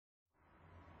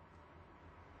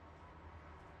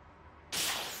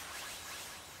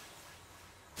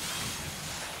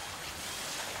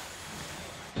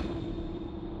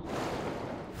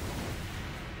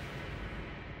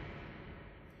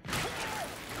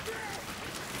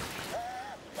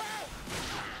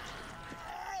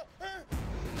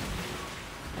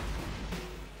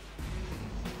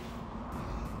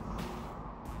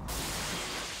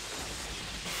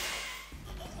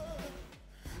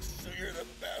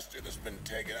been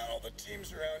taking out all the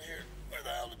teams around here. Where the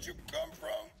hell did you come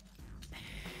from?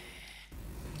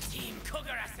 Team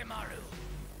Kogurasimaru.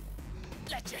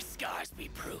 Let your scars be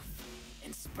proof,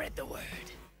 and spread the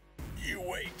word. You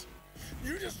wait.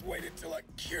 You just waited till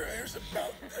Akira hears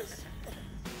about this.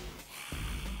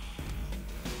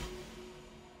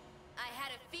 I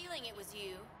had a feeling it was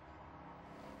you.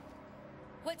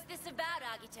 What's this about,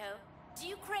 Agito? Do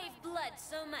you crave blood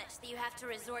so much that you have to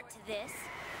resort to this?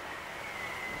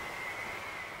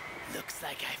 Looks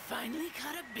like I finally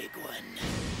caught a big one.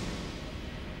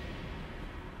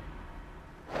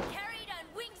 Carried on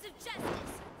wings of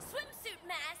justice, swimsuit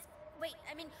mask. Wait,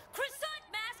 croissant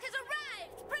mask has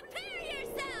arrived! Prepare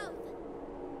yourself!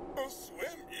 A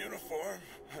swim uniform?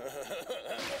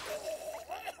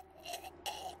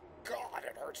 God,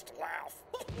 it hurts to laugh.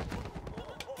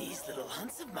 These little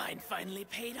hunts of mine finally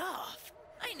paid off.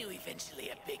 I knew eventually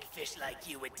a big fish like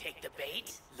you would take the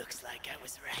bait. Looks like I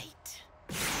was right.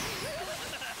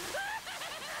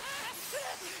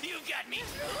 You've got me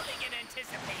drooling in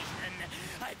anticipation.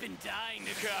 I've been dying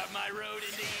to carve my road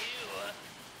into you.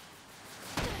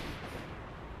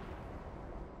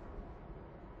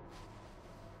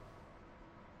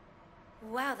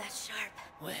 Wow, that's sharp.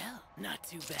 Well, not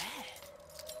too bad.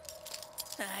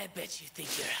 I bet you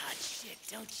think you're hot shit,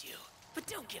 don't you? But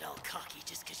don't get all cocky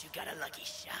just because you got a lucky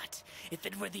shot. If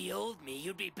it were the old me,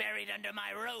 you'd be buried under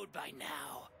my road by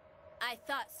now. I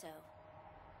thought so.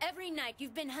 Every night,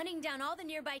 you've been hunting down all the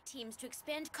nearby teams to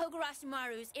expand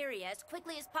Kogurasimaru's area as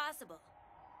quickly as possible.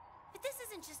 But this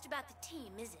isn't just about the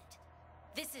team, is it?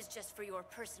 This is just for your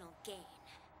personal gain.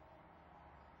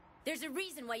 There's a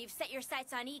reason why you've set your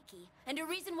sights on Iki, and a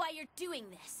reason why you're doing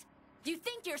this. You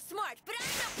think you're smart, but I'm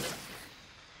not...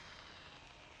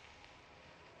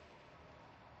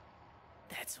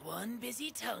 That's one busy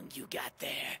tongue you got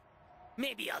there.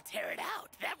 Maybe I'll tear it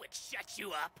out. That would shut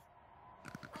you up.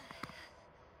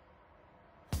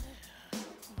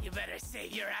 You better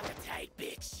save your appetite,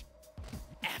 bitch.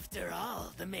 After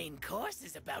all, the main course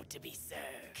is about to be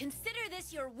served. Consider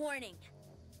this your warning.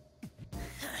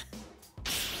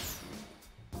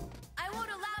 I won't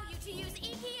allow you to use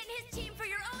Iki and his team for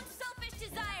your own selfish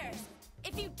desires.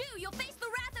 If you do, you'll face the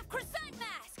wrath of Croissant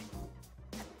Mask.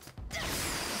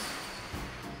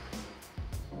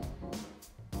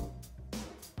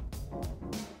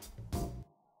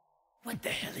 What the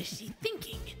hell is she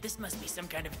thinking? This must be some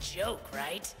kind of joke,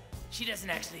 right? She doesn't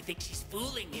actually think she's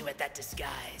fooling me with that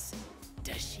disguise.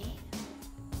 Does she?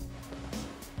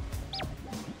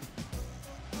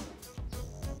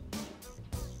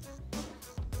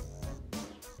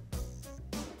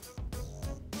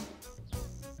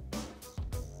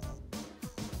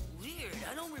 Weird.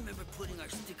 I don't remember putting our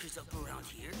stickers up around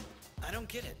here. I don't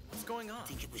get it. What's going on?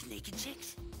 Think it was naked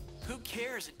chicks? Who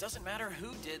cares? It doesn't matter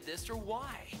who did this or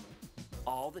why.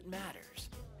 All that matters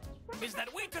is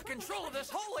that we took control of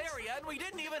this whole area and we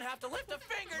didn't even have to lift a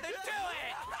finger to do it!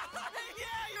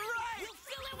 Yeah, you're right! We'll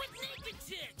fill it with naked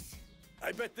chicks!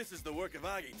 I bet this is the work of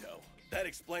Agito. That'd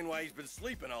explain why he's been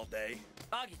sleeping all day.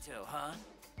 Agito, huh?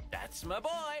 That's my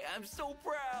boy. I'm so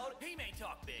proud. He may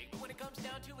talk big, but when it comes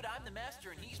down to it, I'm the master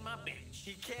and he's my bitch.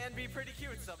 He can be pretty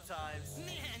cute sometimes.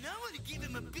 Man, I want to give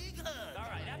him a big hug. All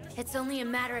right, after... It's only a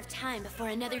matter of time before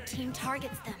another team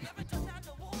targets them. I want some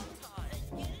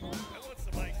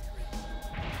ice cream.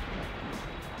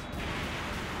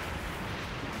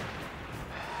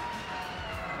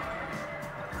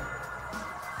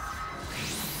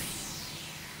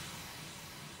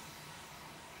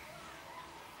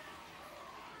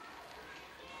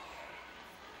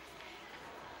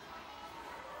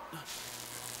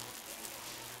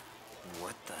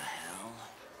 What the hell?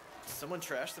 Someone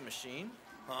trashed the machine?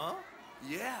 Huh?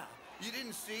 Yeah. You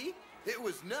didn't see? It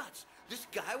was nuts. This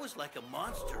guy was like a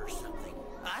monster or something.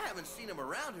 I haven't seen him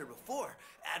around here before.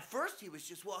 At first, he was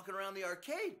just walking around the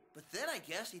arcade. But then I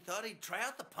guess he thought he'd try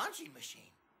out the punching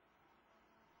machine.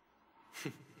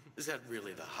 Is that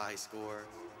really the high score?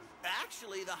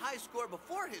 Actually, the high score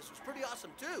before his was pretty awesome,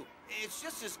 too. It's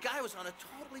just this guy was on a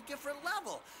totally different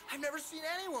level. I've never seen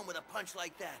anyone with a punch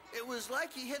like that. It was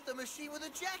like he hit the machine with a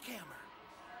jackhammer.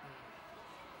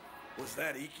 Was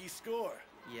that Iki's score?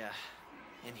 Yeah,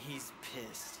 and he's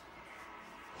pissed.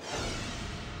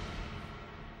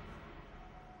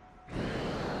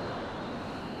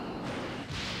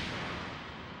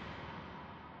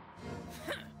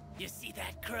 You see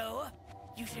that, Crow?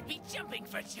 You should be jumping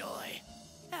for joy.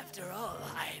 After all,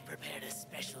 I prepared a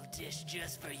special dish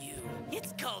just for you.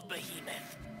 It's called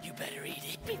Behemoth. You better eat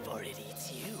it before it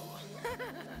eats you.